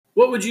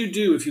What would you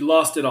do if you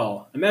lost it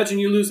all? Imagine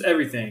you lose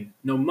everything.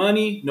 No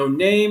money, no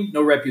name,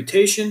 no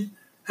reputation.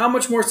 How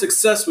much more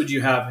success would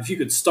you have if you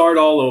could start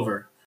all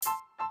over?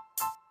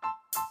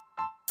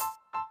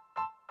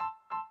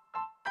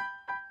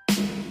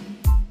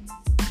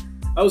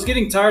 I was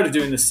getting tired of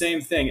doing the same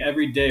thing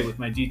every day with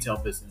my detail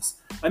business.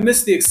 I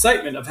missed the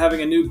excitement of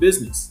having a new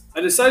business.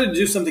 I decided to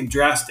do something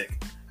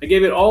drastic. I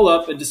gave it all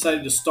up and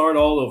decided to start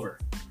all over.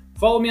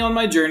 Follow me on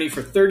my journey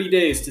for 30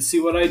 days to see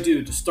what I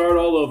do to start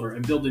all over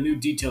and build a new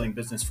detailing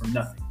business from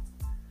nothing.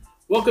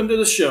 Welcome to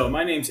the show.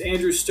 My name's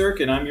Andrew Stirk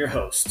and I'm your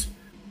host.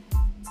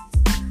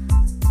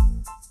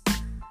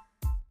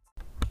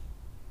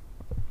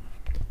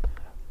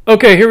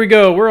 Okay, here we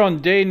go. We're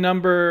on day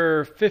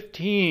number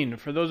 15.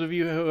 For those of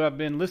you who have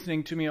been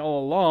listening to me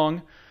all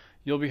along,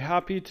 you'll be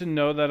happy to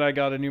know that I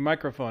got a new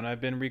microphone.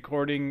 I've been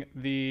recording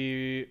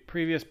the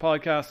previous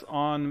podcast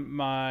on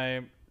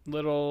my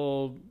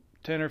little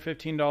 $10 or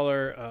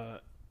 $15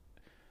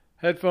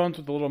 headphones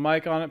with a little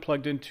mic on it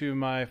plugged into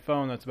my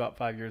phone that's about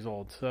 5 years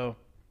old. So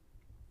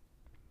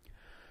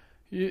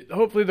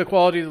hopefully the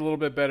quality is a little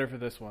bit better for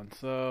this one.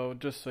 So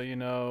just so you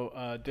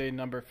know, day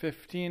number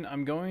 15,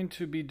 I'm going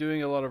to be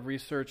doing a lot of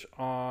research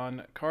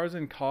on Cars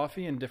and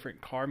Coffee and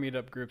different car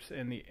meetup groups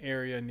in the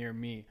area near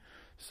me.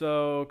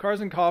 So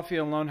Cars and Coffee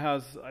alone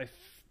has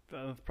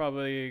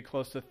probably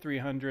close to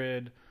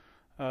 300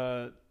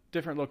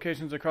 different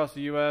locations across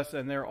the U.S.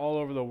 and they're all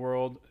over the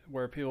world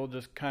where people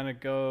just kind of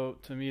go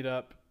to meet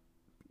up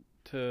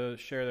to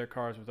share their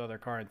cars with other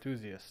car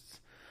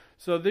enthusiasts.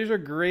 So these are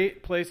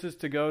great places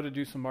to go to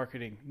do some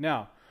marketing.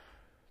 Now,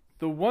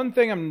 the one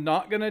thing I'm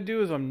not going to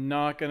do is I'm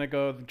not going to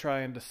go and try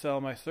and to sell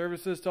my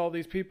services to all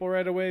these people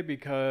right away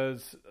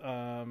because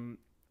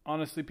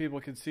honestly,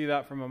 people can see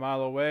that from a mile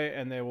away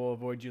and they will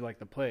avoid you like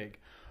the plague.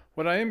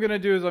 What I am going to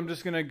do is I'm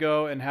just going to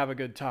go and have a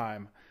good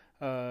time.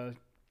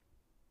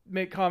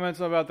 Make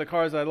comments about the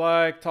cars I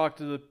like, talk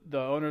to the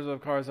owners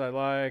of cars I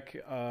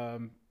like,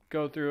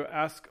 go through,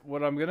 ask.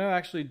 What I'm going to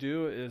actually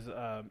do is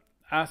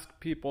ask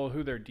people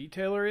who their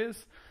detailer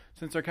is,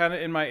 since they're kind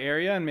of in my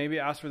area, and maybe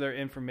ask for their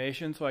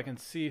information so I can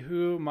see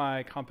who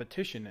my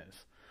competition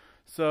is.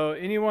 So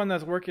anyone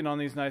that's working on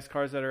these nice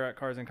cars that are at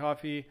Cars and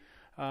Coffee,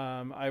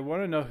 I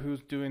want to know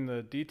who's doing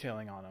the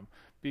detailing on them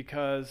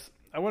because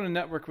I want to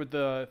network with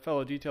the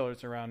fellow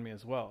detailers around me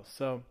as well.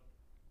 So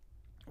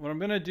what I'm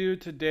going to do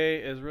today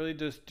is really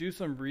just do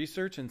some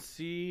research and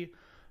see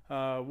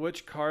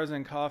which Cars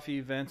and Coffee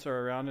events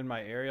are around in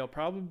my area.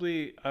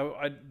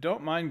 I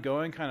don't mind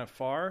going kind of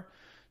far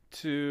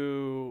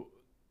to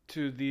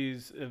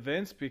these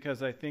events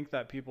because I think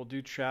that people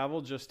do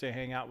travel just to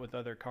hang out with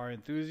other car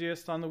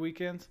enthusiasts on the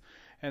weekends,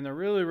 and they're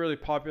really, really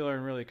popular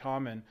and really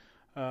common.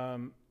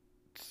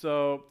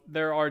 So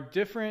there are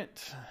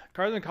different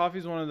Cars and Coffee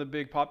is one of the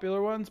big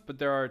popular ones, but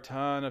there are a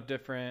ton of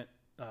different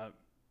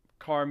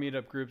car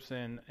meetup groups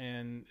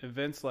and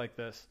events like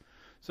this.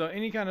 So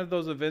any kind of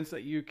those events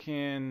that you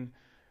can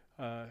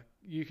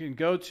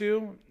go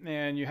to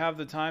and you have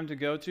the time to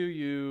go to,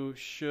 you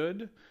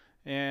should.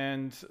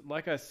 And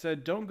like I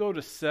said, don't go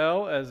to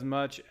sell as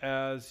much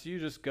as you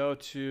just go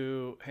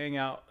to hang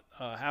out,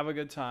 have a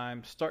good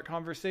time, start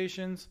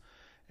conversations.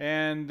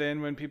 And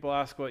then when people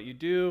ask what you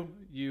do,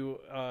 you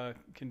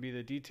can be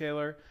the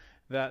detailer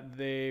that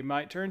they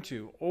might turn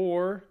to,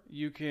 or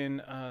you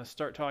can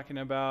start talking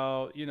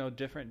about,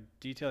 different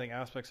detailing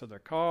aspects of their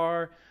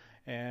car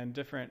and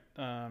different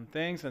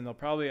things, and they'll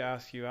probably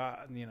ask you, how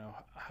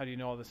do you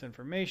know all this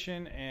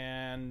information?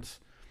 And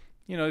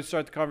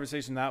start the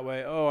conversation that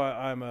way. Oh,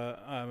 I'm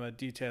a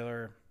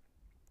detailer,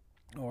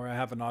 or I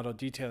have an auto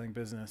detailing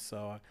business,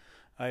 so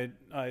I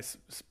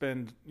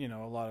spend a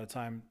lot of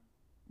time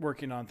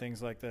working on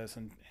things like this,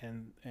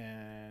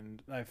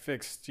 and I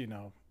fixed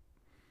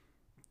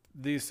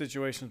these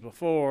situations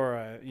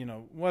before.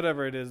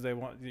 Whatever it is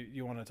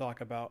you want to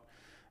talk about.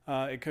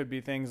 It could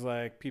be things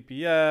like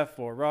PPF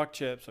or rock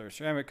chips or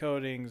ceramic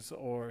coatings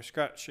or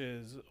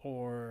scratches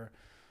or,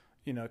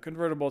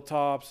 convertible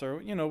tops or,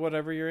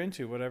 whatever you're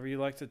into, whatever you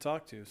like to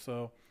talk to.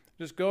 So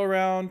just go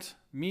around,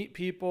 meet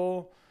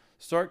people,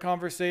 start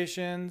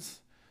conversations,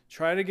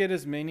 try to get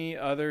as many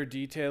other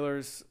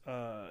detailers'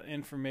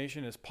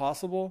 information as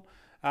possible.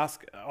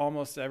 Ask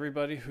almost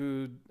everybody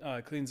who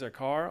cleans their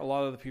car. A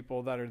lot of the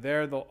people that are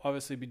there, they'll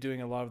obviously be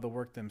doing a lot of the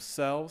work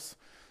themselves.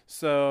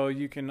 So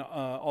you can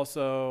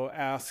also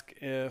ask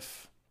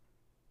if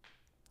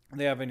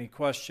they have any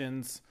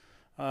questions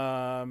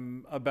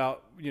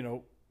about,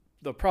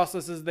 the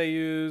processes they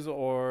use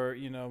or,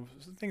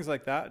 things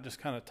like that. Just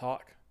kind of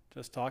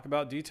talk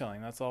about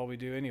detailing. That's all we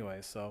do anyway.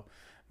 So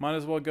might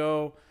as well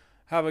go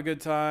have a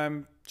good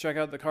time, check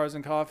out the Cars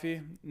and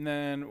Coffee. And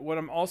then what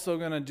I'm also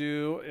going to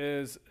do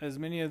is as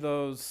many of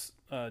those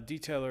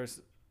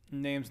detailers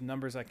names and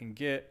numbers I can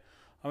get,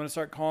 I'm going to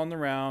start calling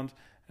around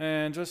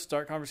and just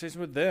start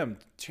conversation with them.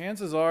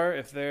 Chances are,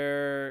 if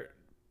they're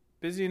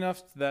busy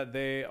enough that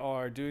they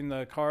are doing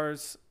the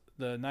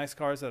nice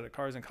cars at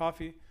Cars and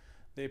Coffee,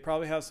 they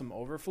probably have some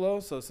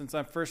overflow. So since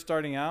I'm first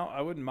starting out,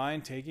 I wouldn't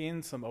mind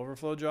taking some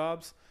overflow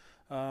jobs,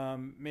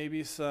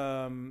 maybe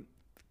some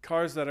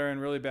cars that are in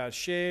really bad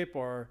shape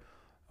or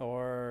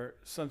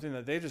something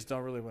that they just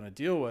don't really want to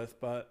deal with,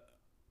 but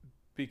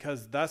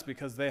because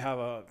they have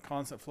a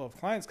constant flow of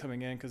clients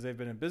coming in because they've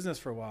been in business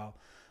for a while.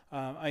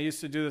 I used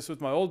to do this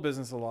with my old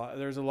business a lot.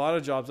 There's a lot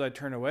of jobs I'd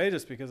turn away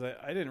just because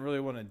I didn't really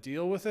want to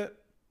deal with it.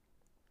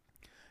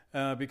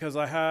 Because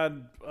I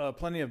had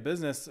plenty of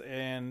business,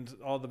 and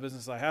all the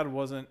business I had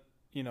wasn't,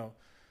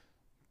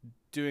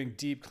 doing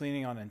deep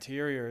cleaning on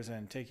interiors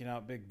and taking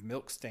out big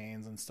milk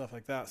stains and stuff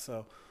like that.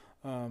 So,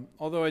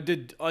 although I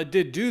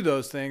did do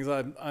those things,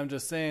 I'm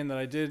just saying that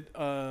I did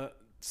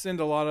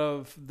send a lot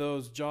of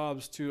those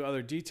jobs to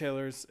other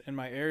detailers in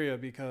my area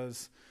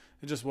because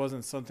it just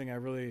wasn't something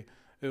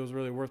it was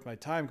really worth my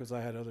time because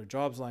I had other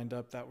jobs lined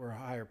up that were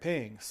higher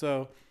paying.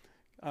 So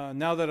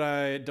now that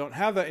I don't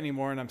have that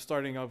anymore and I'm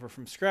starting over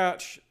from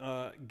scratch,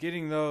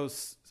 getting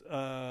those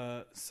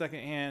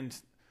secondhand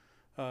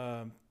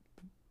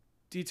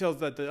details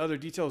that the other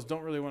details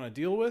don't really want to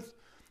deal with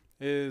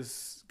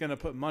is going to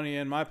put money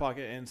in my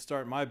pocket and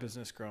start my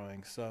business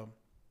growing. So,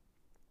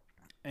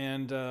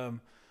 and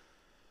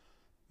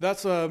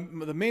that's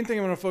the main thing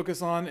I'm going to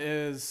focus on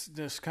is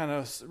just kind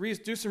of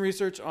do some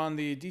research on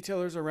the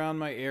detailers around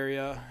my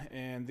area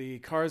and the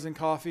Cars and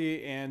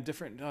Coffee and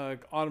different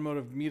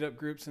automotive meetup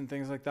groups and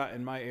things like that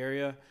in my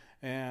area,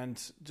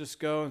 and just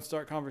go and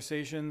start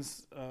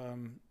conversations,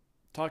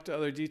 talk to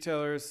other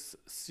detailers,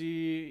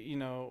 see,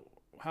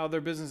 how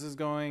their business is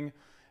going,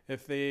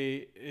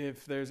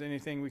 if there's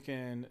anything we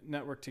can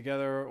network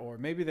together, or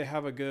maybe they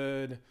have a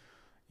good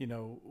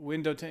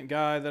window tint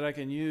guy that I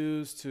can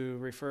use to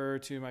refer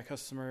to my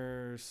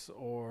customers,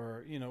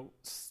 or,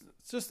 it's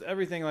just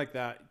everything like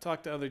that.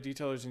 Talk to other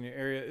detailers in your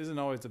area isn't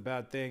always a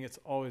bad thing. It's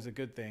always a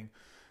good thing.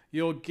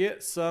 You'll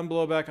get some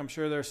blowback. I'm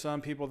sure there's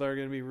some people that are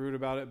going to be rude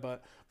about it,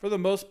 but for the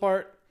most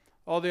part,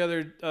 all the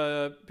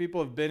other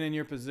people have been in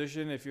your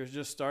position if you're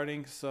just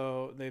starting.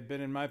 So they've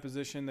been in my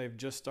position. They've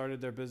just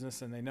started their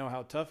business and they know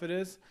how tough it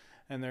is.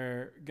 And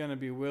they're going to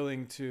be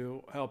willing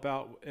to help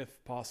out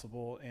if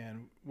possible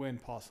and when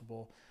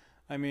possible.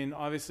 I mean,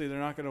 obviously, they're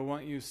not going to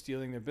want you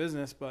stealing their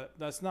business, but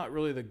that's not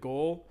really the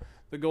goal.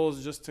 The goal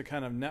is just to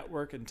kind of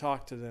network and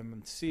talk to them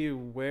and see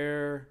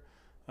where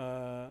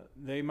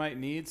they might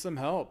need some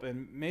help.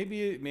 And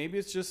maybe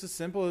it's just as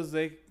simple as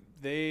they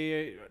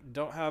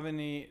don't have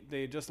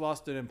they just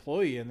lost an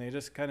employee and they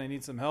just kind of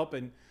need some help.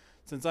 And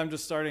since I'm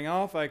just starting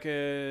off, I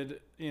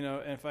could,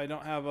 if I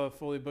don't have a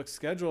fully booked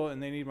schedule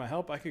and they need my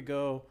help, I could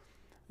go,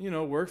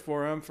 work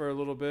for them for a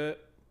little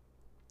bit,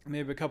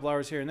 maybe a couple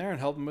hours here and there, and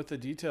help them with the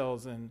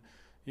details. And,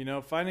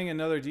 finding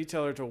another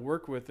detailer to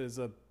work with is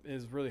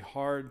really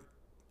hard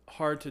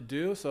to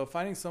do. So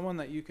finding someone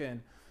that you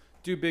can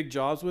do big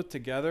jobs with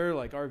together,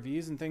 like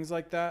RVs and things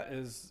like that,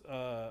 is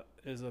a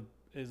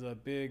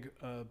big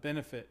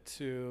benefit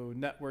to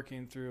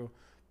networking through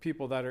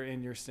people that are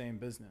in your same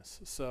business.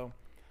 So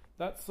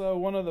that's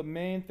one of the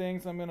main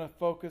things I'm going to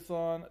focus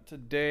on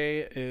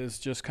today, is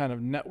just kind of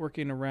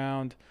networking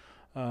around.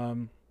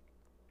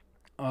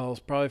 I'll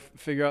probably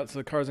figure out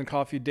the Cars and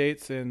Coffee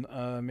dates and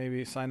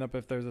maybe sign up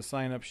if there's a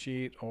sign up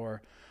sheet,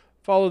 or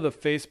follow the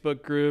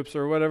Facebook groups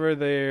or whatever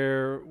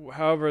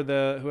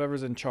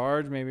whoever's in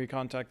charge, maybe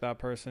contact that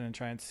person and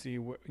try and see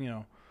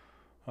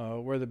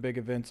where the big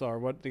events are,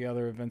 what the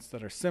other events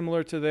that are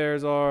similar to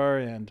theirs are,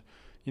 and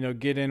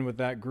get in with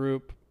that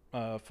group,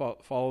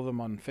 follow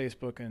them on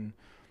Facebook and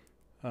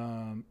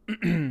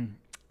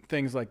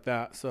things like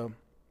that. So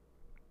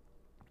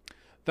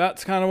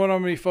that's kind of what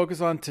I'm going to be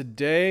focused on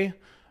today.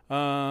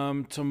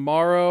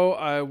 Tomorrow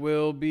I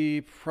will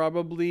be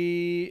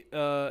probably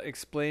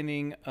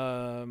explaining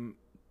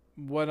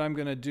what I'm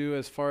going to do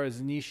as far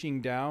as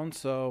niching down.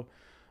 So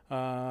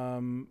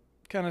kind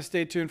of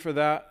stay tuned for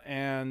that,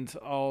 and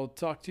I'll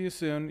talk to you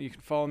soon. You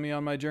can follow me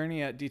on my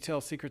journey at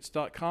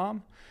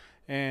detailsecrets.com,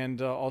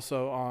 and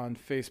also on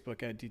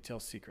Facebook at Detail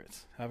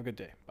Secrets. Have a good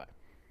day. Bye.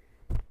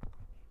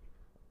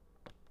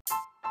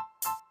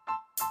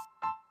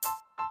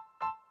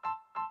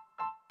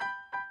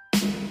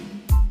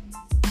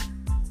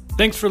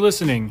 Thanks for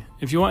listening.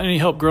 If you want any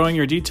help growing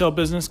your detail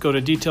business, go to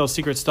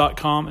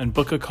detailsecrets.com and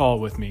book a call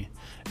with me.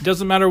 It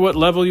doesn't matter what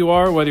level you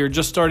are, whether you're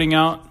just starting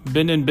out,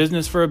 been in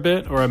business for a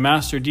bit, or a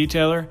master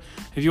detailer.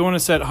 If you want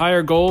to set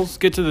higher goals,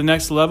 get to the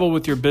next level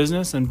with your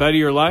business, and better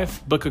your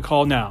life, book a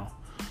call now.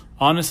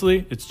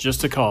 Honestly, it's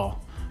just a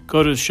call.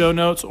 Go to the show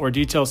notes or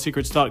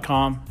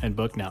detailsecrets.com and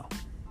book now.